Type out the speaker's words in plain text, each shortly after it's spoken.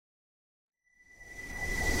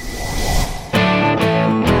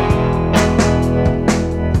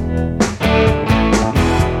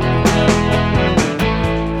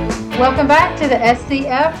Welcome back to the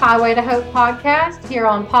SCF Highway to Hope podcast here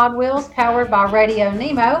on Pod Wheels, powered by Radio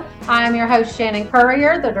Nemo. I am your host, Shannon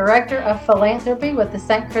Currier, the Director of Philanthropy with the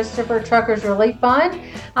St. Christopher Truckers Relief Fund.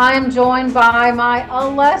 I am joined by my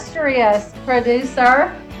illustrious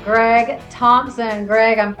producer, Greg Thompson.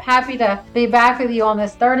 Greg, I'm happy to be back with you on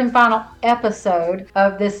this third and final episode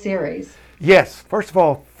of this series. Yes, first of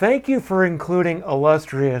all, thank you for including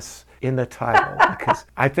illustrious in the title, because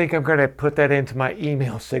I think I'm going to put that into my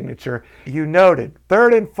email signature. You noted,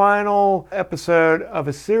 third and final episode of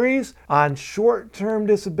a series on short-term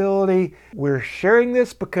disability. We're sharing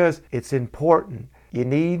this because it's important. You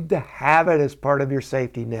need to have it as part of your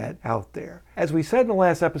safety net out there. As we said in the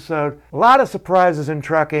last episode, a lot of surprises in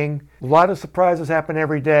trucking. A lot of surprises happen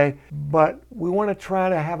every day, but we want to try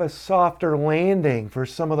to have a softer landing for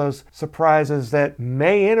some of those surprises that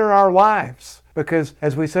may enter our lives. Because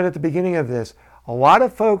as we said at the beginning of this, a lot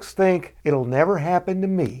of folks think it'll never happen to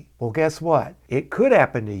me. Well, guess what? It could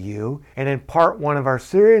happen to you. And in part one of our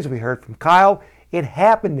series, we heard from Kyle, it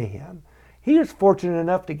happened to him. He was fortunate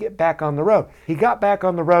enough to get back on the road. He got back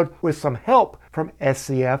on the road with some help from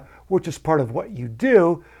SCF, which is part of what you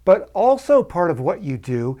do, but also part of what you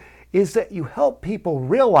do is that you help people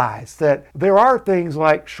realize that there are things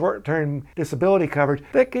like short-term disability coverage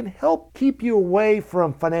that can help keep you away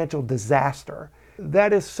from financial disaster.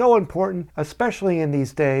 That is so important, especially in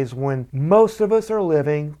these days when most of us are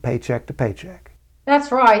living paycheck to paycheck.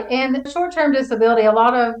 That's right. And short-term disability, a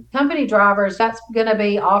lot of company drivers, that's going to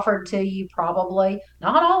be offered to you probably.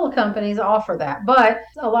 Not all the companies offer that, but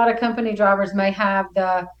a lot of company drivers may have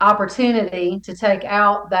the opportunity to take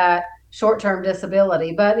out that short-term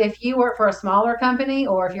disability. But if you work for a smaller company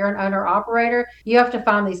or if you're an owner-operator, you have to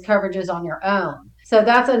find these coverages on your own. So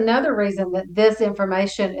that's another reason that this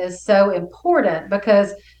information is so important,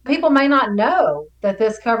 because people may not know that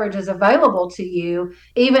this coverage is available to you.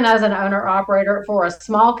 Even as an owner operator for a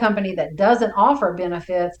small company that doesn't offer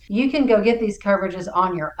benefits, you can go get these coverages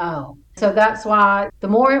on your own. So that's why the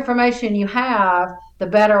more information you have, the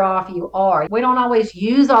better off you are. We don't always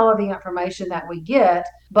use all of the information that we get,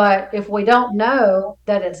 but if we don't know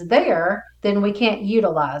that it's there, then we can't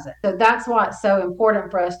utilize it. So that's why it's so important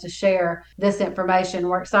for us to share this information.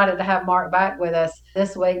 We're excited to have Mark back with us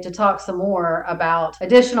this week to talk some more about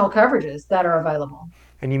additional coverages that are available.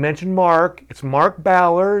 And you mentioned Mark. It's Mark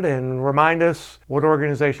Ballard, and remind us what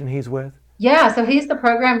organization he's with. Yeah, so he's the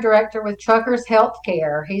program director with Truckers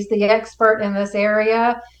Healthcare. He's the expert in this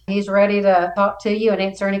area. He's ready to talk to you and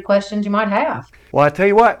answer any questions you might have. Well, I tell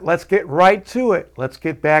you what, let's get right to it. Let's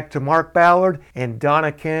get back to Mark Ballard and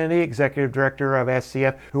Donna Kennedy, Executive Director of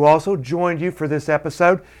SCF, who also joined you for this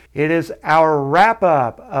episode. It is our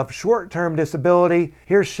wrap-up of short-term disability.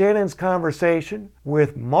 Here's Shannon's conversation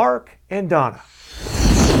with Mark and Donna.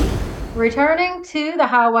 Returning to the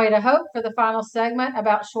Highway to Hope for the final segment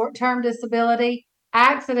about short-term disability,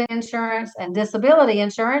 accident insurance, and disability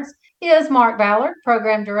insurance is Mark Ballard,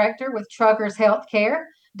 Program Director with Truckers Healthcare.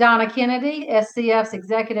 Donna Kennedy, SCF's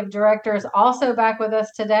Executive Director, is also back with us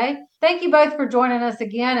today. Thank you both for joining us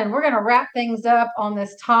again, and we're going to wrap things up on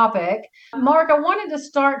this topic. Mark, I wanted to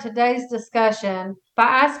start today's discussion by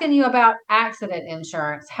asking you about accident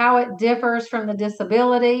insurance, how it differs from the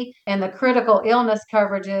disability and the critical illness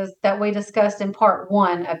coverages that we discussed in part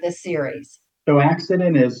one of this series. So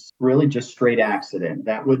accident is really just straight accident.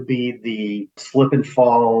 That would be the slip and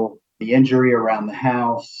fall, the injury around the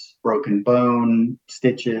house, broken bone,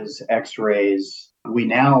 stitches, x-rays. We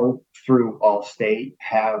now, through Allstate,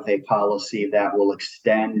 have a policy that will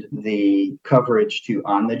extend the coverage to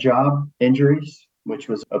on-the-job injuries, which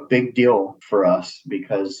was a big deal for us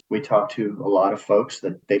because we talked to a lot of folks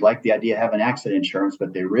that they like the idea of having accident insurance,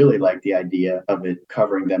 but they really like the idea of it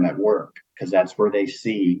covering them at work because that's where they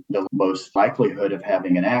see the most likelihood of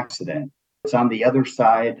having an accident. It's on the other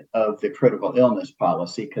side of the critical illness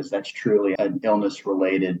policy because that's truly an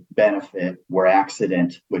illness-related benefit where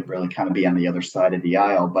accident would really kind of be on the other side of the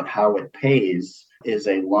aisle. But how it pays is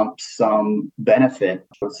a lump sum benefit.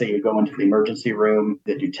 Let's say you go into the emergency room,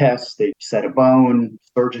 they do tests, they set a bone,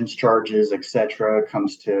 surgeon's charges, etc.,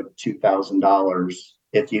 comes to $2,000.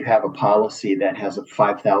 If you have a policy that has a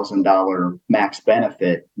 $5,000 max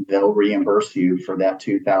benefit, they'll reimburse you for that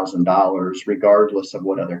 $2,000 regardless of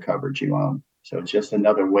what other coverage you own. So it's just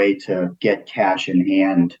another way to get cash in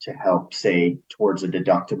hand to help, say, towards a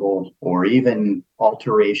deductible or even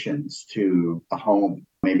alterations to a home.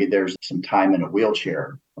 Maybe there's some time in a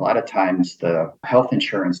wheelchair A lot of times the health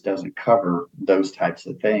insurance doesn't cover those types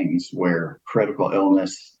of things where critical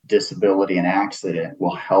illness, disability, and accident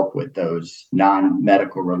will help with those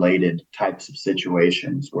non-medical related types of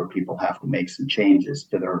situations where people have to make some changes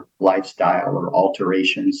to their lifestyle or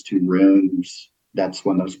alterations to rooms. That's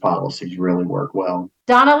when those policies really work well.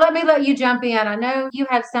 Donna, let you jump in. I know you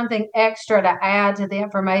had something extra to add to the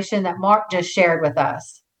information that Mark just shared with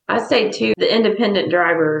us. I say too, the independent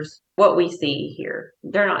drivers, what we see here,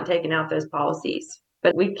 they're not taking out those policies.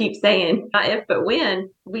 But we keep saying, not if, but when.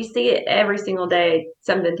 We see it every single day.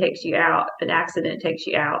 Something takes you out, an accident takes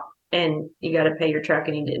you out, and you got to pay your truck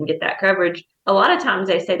and you didn't get that coverage. A lot of times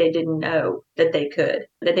they say they didn't know that they could,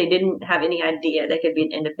 that they didn't have any idea they could be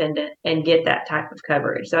an independent and get that type of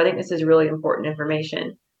coverage. So I think this is really important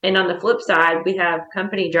information. And on the flip side, we have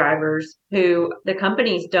company drivers who the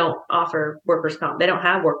companies don't offer workers' comp. They don't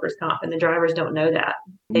have workers' comp, and the drivers don't know that.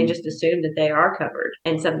 They just assume that they are covered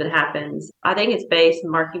and something happens. I think it's based,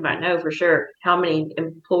 Mark, you might know for sure, how many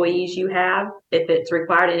employees you have, if it's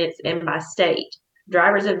required and it's in by state.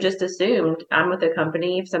 Drivers have just assumed, I'm with a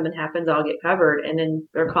company. If something happens, I'll get covered. And then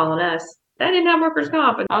they're calling us. I didn't have workers'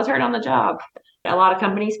 comp and I was hurt on the job. A lot of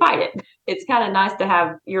companies fight it. It's kind of nice to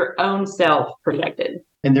have your own self protected.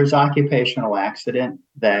 And there's occupational accident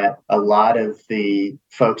that a lot of the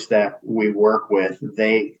folks that we work with,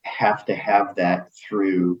 they have to have that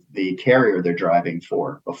through the carrier they're driving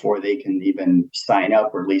for. Before they can even sign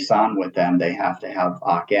up or lease on with them, they have to have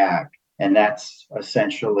OCAC. And that's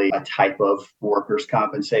essentially a type of workers'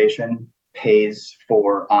 compensation, pays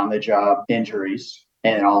for on-the-job injuries,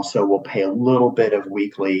 and also will pay a little bit of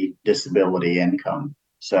weekly disability income.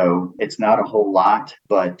 So it's not a whole lot,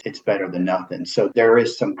 but it's better than nothing. So there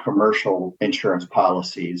is some commercial insurance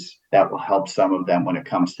policies that will help some of them when it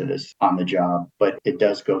comes to this on the job, but it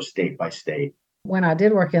does go state by state. When I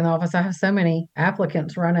did work in the office, I have so many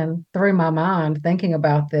applicants running through my mind thinking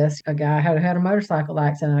about this. A guy who had a motorcycle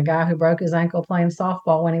accident, a guy who broke his ankle playing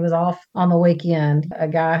softball when he was off on the weekend, a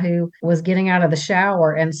guy who was getting out of the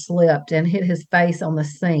shower and slipped and hit his face on the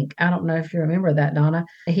sink. I don't know if you remember that, Donna.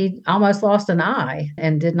 He almost lost an eye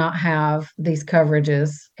and did not have these coverages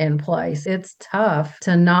in place. It's tough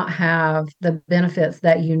to not have the benefits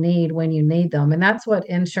that you need when you need them. And that's what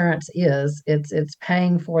insurance is. It's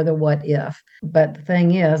paying for the what if. But the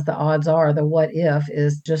thing is, the odds are the what if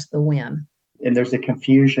is just the when. And there's a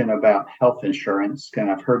confusion about health insurance. And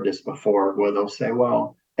I've heard this before where they'll say,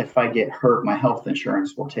 well, if I get hurt, my health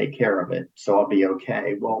insurance will take care of it. So I'll be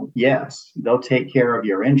okay. Well, yes, they'll take care of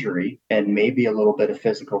your injury and maybe a little bit of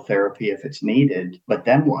physical therapy if it's needed. But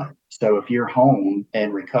then what? So if you're home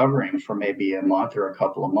and recovering for maybe a month or a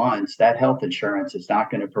couple of months, that health insurance is not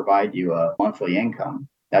going to provide you a monthly income.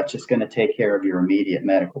 That's just going to take care of your immediate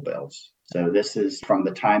medical bills. So this is from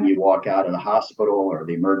the time you walk out of the hospital or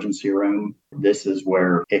the emergency room. This is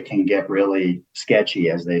where it can get really sketchy,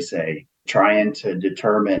 as they say, trying to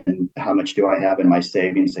determine how much do I have in my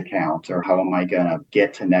savings account or how am I going to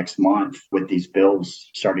get to next month with these bills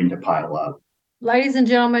starting to pile up. Ladies and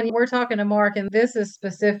gentlemen, we're talking to Mark, and this is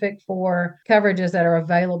specific for coverages that are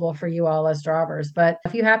available for you all as drivers. But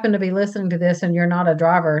if you happen to be listening to this and you're not a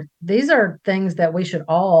driver, these are things that we should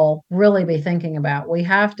all really be thinking about. We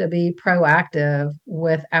have to be proactive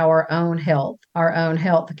with our own health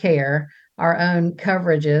care, our own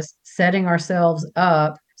coverages, setting ourselves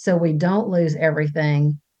up so we don't lose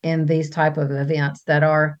everything in these type of events that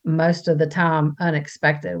are most of the time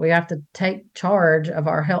unexpected. We have to take charge of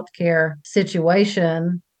our healthcare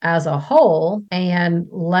situation as a whole and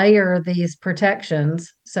layer these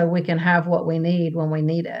protections so we can have what we need when we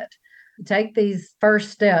need it. Take these first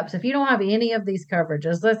steps. If you don't have any of these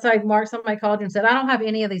coverages, let's say, Mark, somebody called you and said, I don't have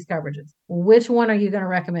any of these coverages. Which one are you going to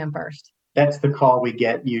recommend first? That's the call we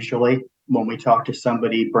get usually. When we talk to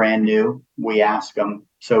somebody brand new, we ask them,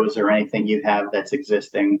 so is there anything you have that's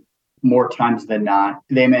existing? More times than not,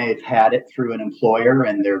 they may have had it through an employer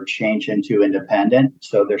and they're changing to independent.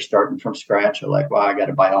 So they're starting from scratch. They're like, well, I got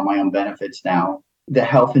to buy all my own benefits now. The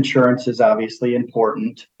health insurance is obviously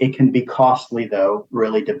important. It can be costly, though,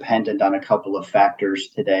 really dependent on a couple of factors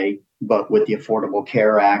today. But with the Affordable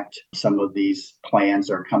Care Act, some of these plans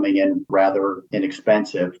are coming in rather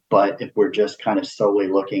inexpensive. But if we're just kind of solely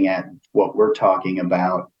looking at what we're talking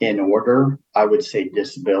about in order, I would say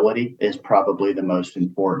disability is probably the most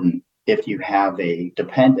important. If you have a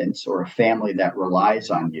dependence or a family that relies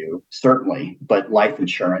on you, certainly, but life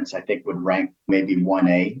insurance, I think, would rank maybe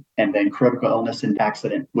 1A, and then critical illness and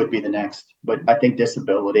accident would be the next. But I think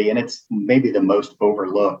disability, and it's maybe the most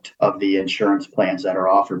overlooked of the insurance plans that are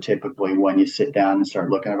offered typically when you sit down and start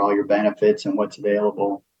looking at all your benefits and what's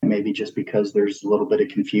available. maybe just because there's a little bit of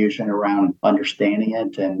confusion around understanding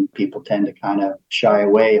it, and people tend to kind of shy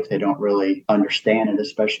away if they don't really understand it,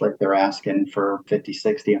 especially if they're asking for $50,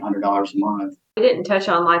 $60, $100 a month. We didn't touch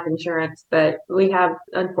on life insurance, but we have,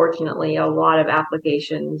 unfortunately, a lot of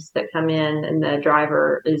applications that come in and the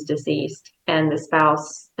driver is deceased and the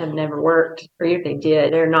spouse have never worked, or if they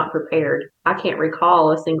did, they're not prepared. I can't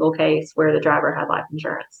recall a single case where the driver had life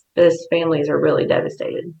insurance. Those families are really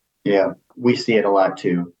devastated. Yeah, we see it a lot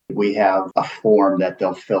too. We have a form that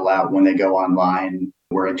they'll fill out when they go online.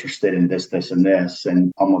 We're interested in this, this, and this.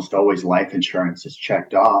 And almost always life insurance is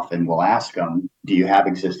checked off. And we'll ask them, do you have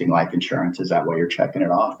existing life insurance? Is that why you're checking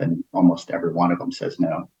it off? And almost every one of them says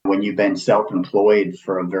no. When you've been self-employed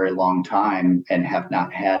for a very long time and have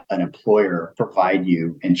not had an employer provide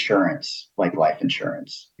you insurance, like life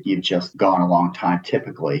insurance, you've just gone a long time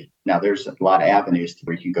typically. Now, there's a lot of avenues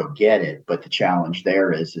where you can go get it, but the challenge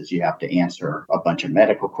there is you have to answer a bunch of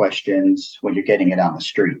medical questions when you're getting it on the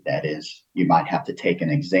street. That is, you might have to take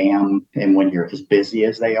an exam. And when you're as busy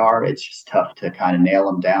as they are, it's just tough to kind of nail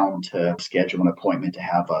them down to schedule an appointment to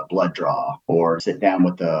have a blood draw or sit down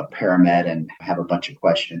with the paramed and have a bunch of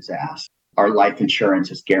questions asked. Our life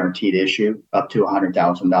insurance is guaranteed issue up to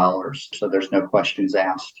 $100,000. So there's no questions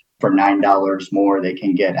asked. For $9 more, they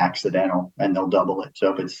can get accidental and they'll double it.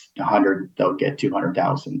 So if it's 100, they'll get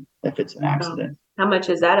 200,000 if it's an accident. How much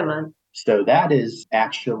is that a month? So that is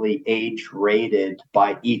actually age rated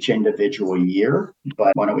by each individual year.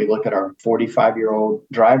 But why don't we look at our 45-year-old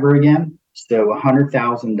driver again? So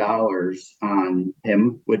 $100,000 on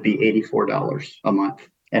him would be $84 a month.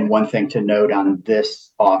 And one thing to note on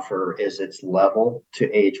this offer is it's level to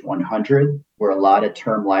age 100, where a lot of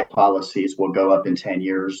term life policies will go up in 10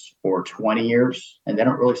 years or 20 years. And they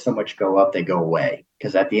don't really so much go up, they go away.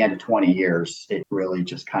 Because at the end of 20 years, it really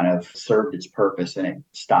just kind of served its purpose and it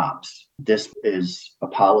stops. This is a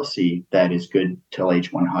policy that is good till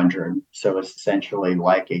age 100. So it's essentially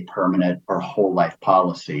like a permanent or whole life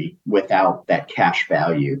policy without that cash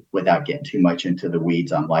value, without getting too much into the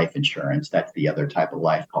weeds on life insurance. That's the other type of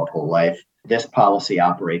life called whole life. This policy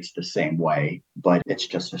operates the same way, but it's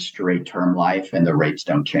just a straight term life and the rates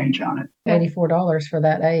don't change on it. $84 for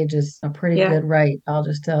that age is a pretty good rate, I'll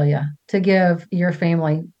just tell you, to give your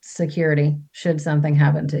family security should something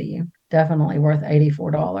happen to you. Definitely worth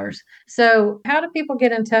 $84. So how do people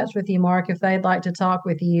get in touch with you, Mark, if they'd like to talk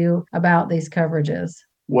with you about these coverages?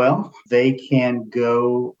 Well, they can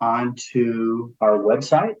go onto our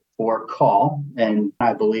website or call. And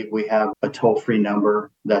I believe we have a toll-free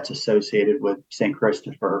number that's associated with St.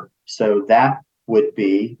 Christopher. So that would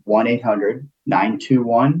be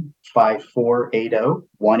 1-800-921-5480,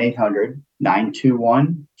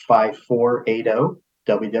 1-800-921-5480,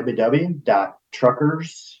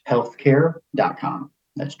 www.truckershealthcare.com.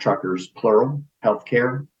 That's truckers, plural,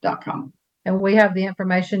 healthcare.com. And we have the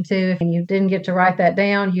information too. If you didn't get to write that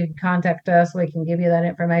down, you can contact us. We can give you that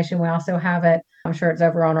information. We also have it, I'm sure it's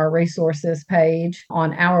over on our resources page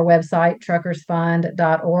on our website,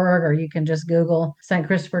 truckersfund.org, or you can just Google St.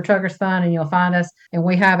 Christopher Truckers Fund and you'll find us. And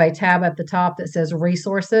we have a tab at the top that says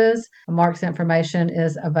resources. Mark's information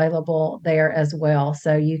is available there as well.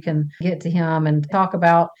 So you can get to him and talk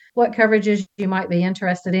about what coverages you might be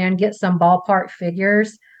interested in, get some ballpark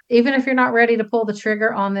figures. Even if you're not ready to pull the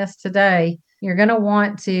trigger on this today, you're going to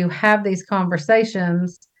want to have these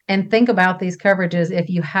conversations and think about these coverages if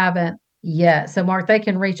you haven't yet. So, Mark, they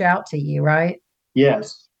can reach out to you, right?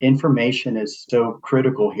 Yes. Information is so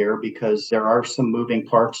critical here because there are some moving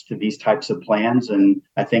parts to these types of plans. And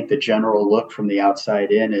I think the general look from the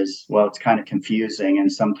outside in is, well, it's kind of confusing.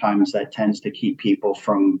 And sometimes that tends to keep people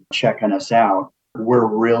from checking us out. We're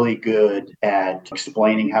really good at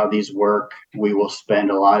explaining how these work. We will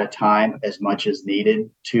spend a lot of time, as much as needed,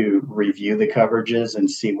 to review the coverages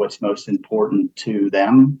and see what's most important to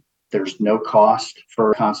them. There's no cost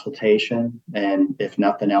for consultation. And if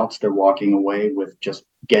nothing else, they're walking away with just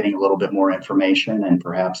getting a little bit more information. And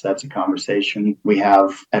perhaps that's a conversation we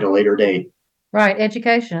have at a later date. Right.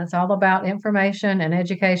 Education. It's all about information and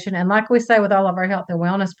education. And like we say with all of our health and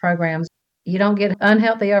wellness programs, you don't get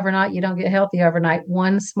unhealthy overnight. You don't get healthy overnight.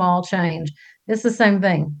 One small change. It's the same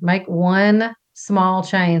thing. Make one small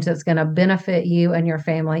change that's going to benefit you and your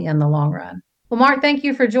family in the long run. Well, Mark, thank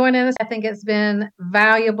you for joining us. I think it's been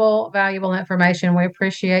valuable information. We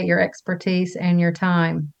appreciate your expertise and your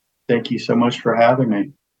time. Thank you so much for having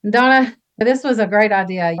me. Donna, this was a great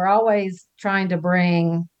idea. We're always trying to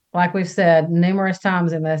bring, like we've said numerous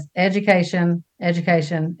times in this, education,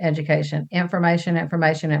 information.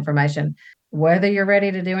 Whether you're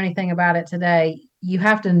ready to do anything about it today, you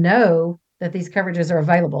have to know that these coverages are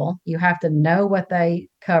available. You have to know what they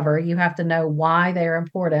cover. You have to know why they are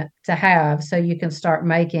important to have so you can start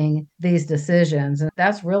making these decisions. And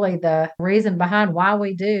that's really the reason behind why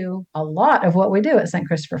we do a lot of what we do at St.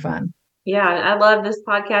 Christopher Fund. Yeah, I love this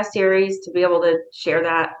podcast series to be able to share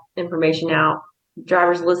that information out.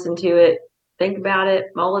 Drivers listen to it, think about it,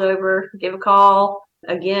 mull it over, give a call.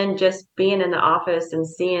 Again, just being in the office and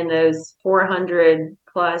seeing those 400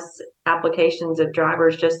 plus applications of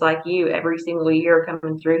drivers just like you every single year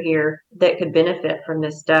coming through here that could benefit from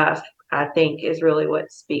this stuff, I think is really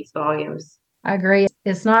what speaks volumes. I agree.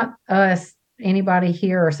 It's not us, anybody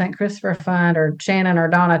here or St. Christopher Fund or Shannon or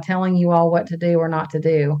Donna telling you all what to do or not to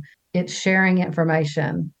do. It's sharing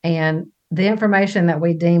information, and the information that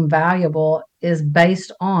we deem valuable is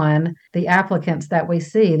based on the applicants that we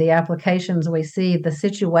see, the applications we see, the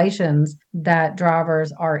situations that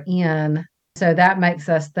drivers are in. So that makes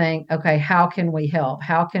us think, okay, how can we help?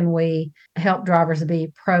 How can we help drivers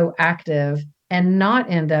be proactive and not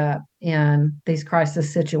end up in these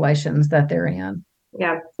crisis situations that they're in?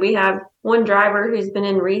 Yeah, we have one driver who's been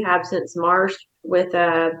in rehab since March with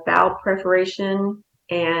a bowel perforation,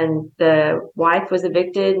 and the wife was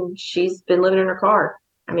evicted and she's been living in her car.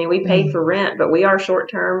 I mean, we paid for rent, but we are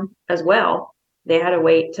short term as well. They had to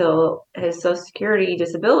wait till his Social Security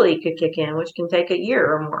disability could kick in, which can take a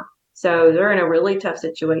year or more. So they're in a really tough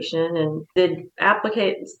situation, and the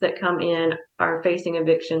applicants that come in are facing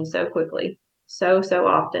eviction so quickly, so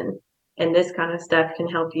often. And this kind of stuff can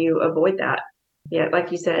help you avoid that. Yeah,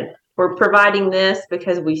 like you said, we're providing this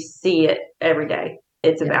because we see it every day.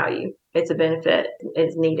 It's a value. It's a benefit.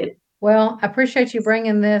 It's needed. Well, I appreciate you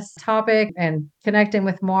bringing this topic and connecting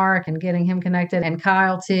with Mark and getting him connected, and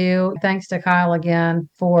Kyle too. Thanks to Kyle again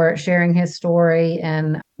for sharing his story,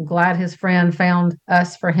 and I'm glad his friend found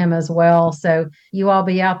us for him as well. So you all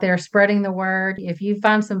be out there spreading the word. If you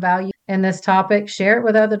find some value in this topic, share it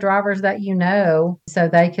with other drivers that you know so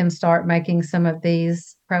they can start making some of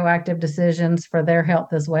these proactive decisions for their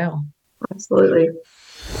health as well. Absolutely.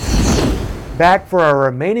 Back for our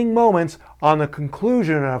remaining moments on the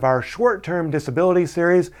conclusion of our short-term disability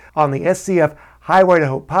series on the SCF Highway to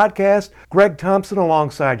Hope podcast. Greg Thompson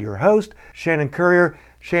alongside your host, Shannon Currier.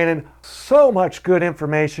 Shannon, so much good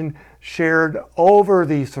information shared over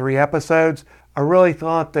these 3 episodes. I really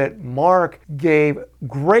thought that Mark gave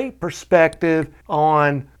great perspective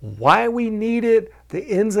on why we need it, the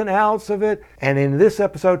ins and outs of it, and in this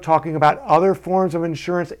episode talking about other forms of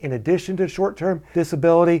insurance in addition to short-term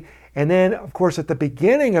disability. And then, of course, at the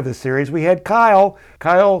beginning of the series, we had Kyle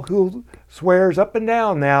who swears up and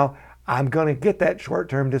down now, I'm going to get that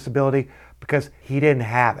short-term disability because he didn't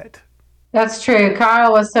have it. That's true.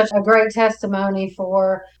 Kyle was such a great testimony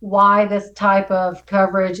for why this type of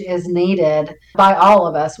coverage is needed by all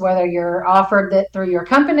of us, whether you're offered it through your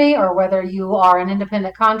company or whether you are an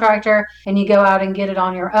independent contractor and you go out and get it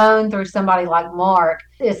on your own through somebody like Mark.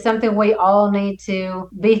 It's something we all need to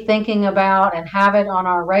be thinking about and have it on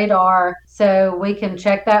our radar so we can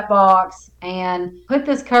check that box and put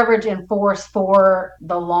this coverage in force for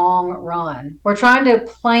the long run. We're trying to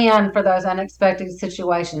plan for those unexpected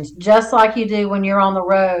situations, just like you do when you're on the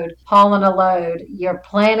road hauling a load. You're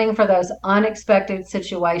planning for those unexpected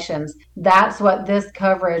situations. That's what this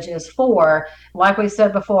coverage is for. Like we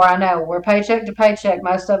said before, I know we're paycheck to paycheck,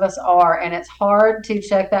 most of us are, and it's hard to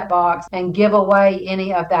check that box and give away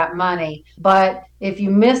any of that money. But if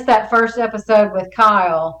you missed that first episode with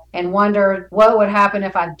Kyle and wondered what would happen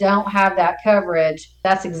if I don't have that coverage,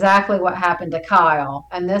 that's exactly what happened to Kyle.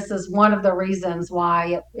 And this is one of the reasons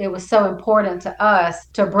why it was so important to us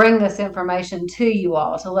to bring this information to you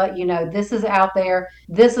all, to let you know this is out there,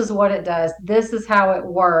 this is what it does, this is how it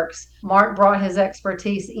works. Mark brought his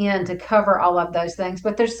expertise in to cover all of those things,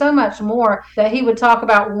 but there's so much more that he would talk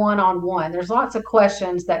about one-on-one. There's lots of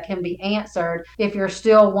questions that can be answered if you're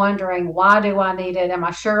still wondering, why do I need it? Am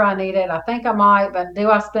I sure I need it? I think I might, but do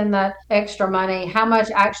I spend that extra money? How much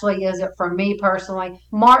actually is it for me personally?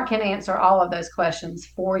 Mark can answer all of those questions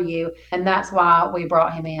for you, and that's why we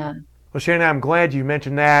brought him in. Well, Shannon, I'm glad you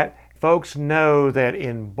mentioned that. Folks know that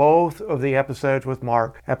in both of the episodes with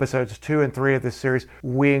Mark, episodes 2 and 3 of this series,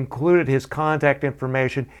 we included his contact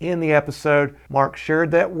information in the episode. Mark shared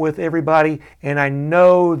that with everybody, and I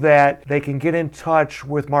know that they can get in touch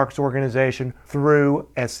with Mark's organization through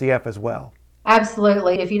SCF as well.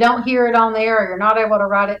 Absolutely. If you don't hear it on there or you're not able to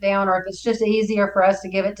write it down, or if it's just easier for us to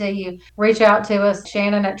give it to you, reach out to us,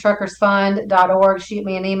 Shannon at truckersfund.org. Shoot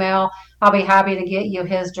me an email. I'll be happy to get you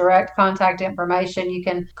his direct contact information. You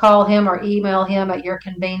can call him or email him at your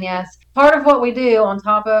convenience. Part of what we do, on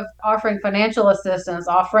top of offering financial assistance,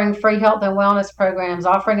 offering free health and wellness programs,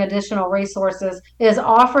 offering additional resources, is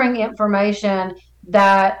offering information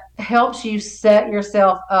that helps you set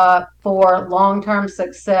yourself up for long-term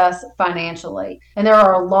success financially. And there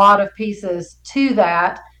are a lot of pieces to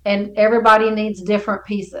that, and everybody needs different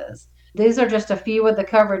pieces. These are just a few of the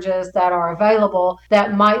coverages that are available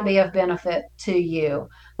that might be of benefit to you.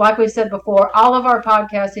 Like we said before, all of our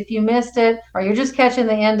podcasts, if you missed it or you're just catching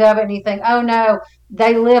the end of it and you think, oh no,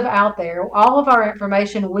 they live out there. All of our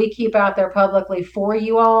information we keep out there publicly for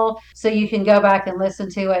you all, so you can go back and listen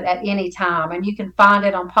to it at any time. And you can find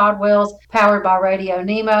it on Podwheels, powered by Radio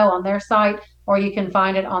Nemo, on their site, or you can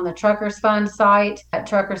find it on the Truckers Fund site at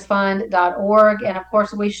truckersfund.org. And of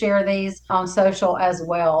course, we share these on social as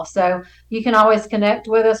well. So you can always connect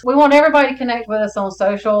with us. We want everybody to connect with us on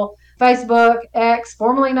social: Facebook, X,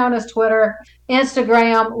 formerly known as Twitter,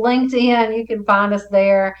 Instagram, LinkedIn. You can find us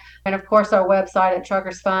there. And of course, our website at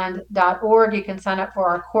truckersfund.org. You can sign up for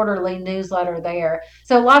our quarterly newsletter there.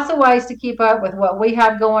 So lots of ways to keep up with what we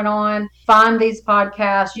have going on. Find these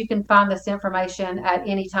podcasts. You can find this information at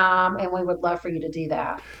any time, and we would love for you to do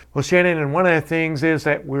that. Well, Shannon, and one of the things is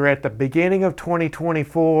that we're at the beginning of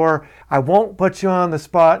 2024. I won't put you on the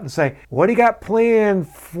spot and say, what do you got planned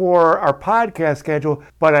for our podcast schedule?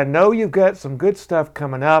 But I know you've got some good stuff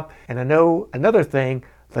coming up. And I know another thing,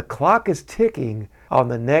 the clock is ticking on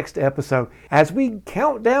the next episode as we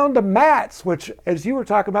count down to MATS, which, as you were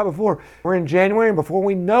talking about before, we're in January, and before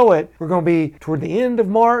we know it, we're going to be toward the end of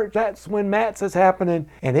March. That's when MATS is happening,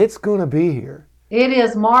 and it's going to be here. It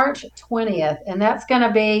is March 20th, and that's going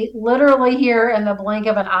to be literally here in the blink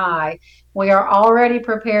of an eye. We are already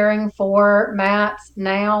preparing for MATS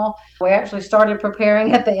now. We actually started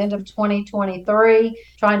preparing at the end of 2023,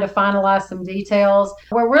 trying to finalize some details.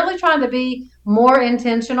 We're really trying to be more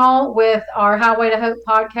intentional with our Highway to Hope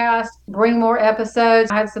podcast, bring more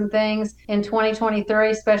episodes. I had some things in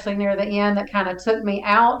 2023, especially near the end, that kind of took me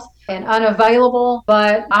out and unavailable,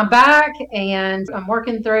 but I'm back and I'm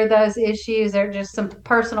working through those issues. They're just some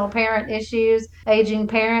personal parent issues, aging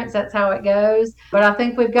parents. That's how it goes. But I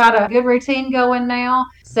think we've got a good routine going now.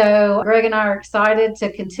 So Greg and I are excited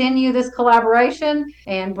to continue this collaboration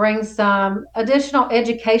and bring some additional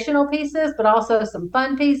educational pieces, but also some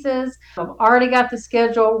fun pieces. I've already got the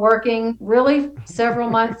schedule working really several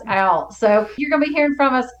months out. So you're going to be hearing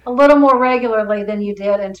from us a little more regularly than you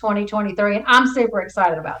did in 2023. And I'm super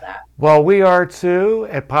excited about that. Well, we are too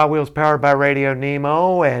at Podwheels, powered by Radio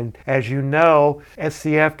Nemo. And as you know,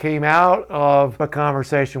 SCF came out of a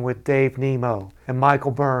conversation with Dave Nemo and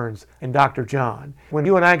Michael Burns and Dr. John. When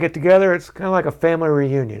you and I get together, it's kind of like a family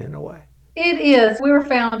reunion in a way. It is. We were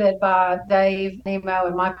founded by Dave Nemo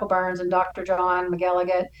and Michael Burns and Dr. John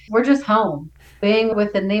McElligott. We're just home. Being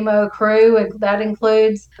with the Nemo crew, that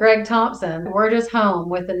includes Greg Thompson. We're just home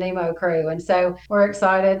with the Nemo crew. And so we're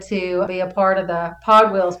excited to be a part of the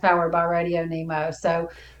Podwheels, powered by Radio Nemo. So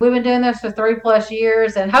we've been doing this for 3+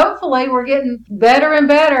 years, and hopefully we're getting better and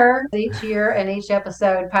better each year and each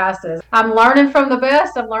episode passes. I'm learning from the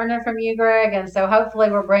best. I'm learning from you, Greg. And so hopefully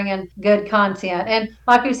we're bringing good content. And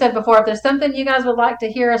like we said before, if there's something you guys would like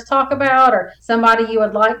to hear us talk about, or somebody you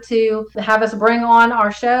would like to have us bring on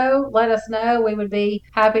our show, let us know. We would be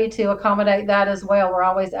happy to accommodate that as well. We're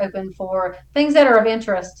always open for things that are of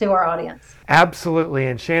interest to our audience. Absolutely.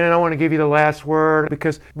 And Shannon, I want to give you the last word,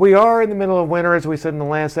 because we are in the middle of winter, as we said in the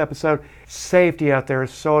last episode. Safety out there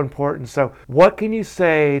is so important. So what can you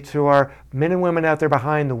say to our men and women out there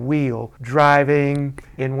behind the wheel, driving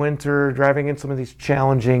in winter, driving in some of these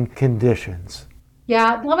challenging conditions?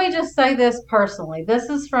 Yeah, let me just say this personally. This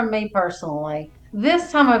is from me personally.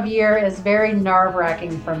 This time of year is very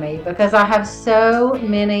nerve-wracking for me because I have so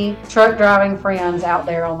many truck driving friends out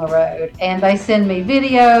there on the road, and they send me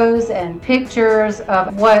videos and pictures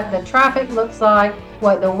of what the traffic looks like,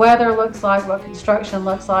 what the weather looks like, what construction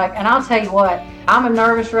looks like. And I'll tell you what, I'm a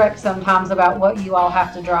nervous wreck sometimes about what you all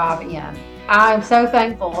have to drive in. I'm so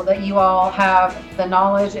thankful that you all have the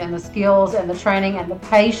knowledge and the skills and the training and the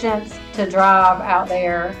patience to drive out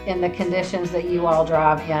there in the conditions that you all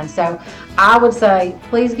drive in. So I would say,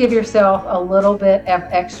 please give yourself a little bit of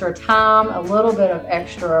extra time, a little bit of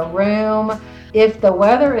extra room. If the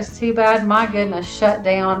weather is too bad, my goodness, shut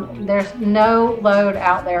down. There's no load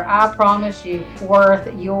out there, I promise you, worth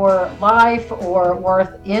your life or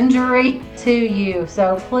worth injury to you.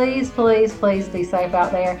 So please, please, please be safe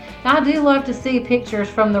out there. Now, I do love to see pictures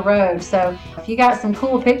from the road. So if you got some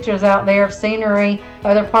cool pictures out there of scenery,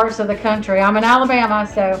 other parts of the country. I'm in Alabama,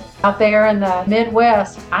 so out there in the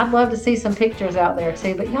Midwest, I'd love to see some pictures out there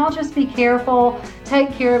too. But y'all just be careful, take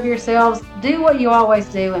care of yourselves, do what you always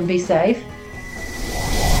do, and be safe.